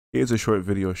Here's a short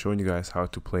video showing you guys how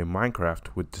to play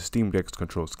Minecraft with the Steam Deck's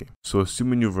control scheme. So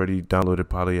assuming you've already downloaded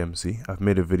PolyMc, I've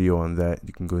made a video on that.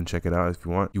 You can go and check it out if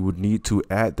you want. You would need to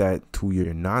add that to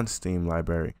your non-Steam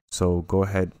library. So go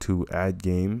ahead to add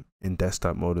game in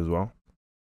desktop mode as well.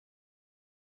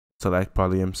 Select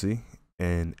PolyMc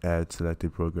and add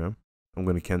selected program. I'm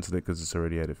going to cancel it because it's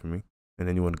already added for me. And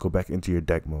then you want to go back into your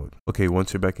deck mode. Okay,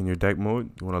 once you're back in your deck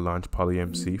mode, you want to launch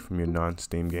PolyMc from your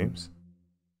non-Steam games.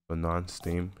 So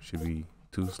non-Steam should be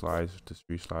 2 slides to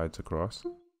 3 slides across.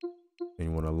 And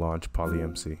you want to launch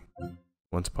PolyMc.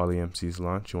 Once PolyMc is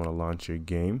launched, you want to launch your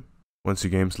game. Once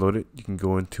your game's loaded, you can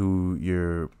go into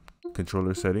your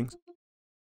controller settings,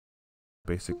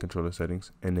 basic controller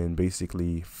settings, and then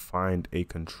basically find a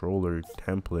controller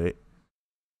template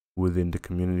within the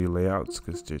community layouts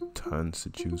because there are tons to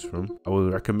choose from. I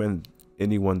would recommend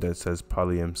anyone that says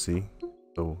PolyMc.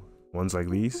 So ones like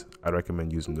these, I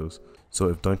recommend using those. So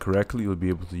if done correctly, you'll be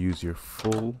able to use your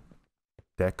full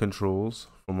deck controls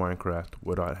for Minecraft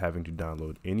without having to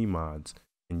download any mods,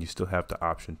 and you still have the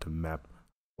option to map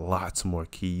lots more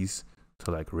keys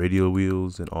to like radial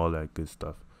wheels and all that good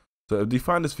stuff. So if you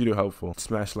find this video helpful,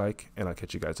 smash like, and I'll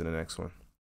catch you guys in the next one.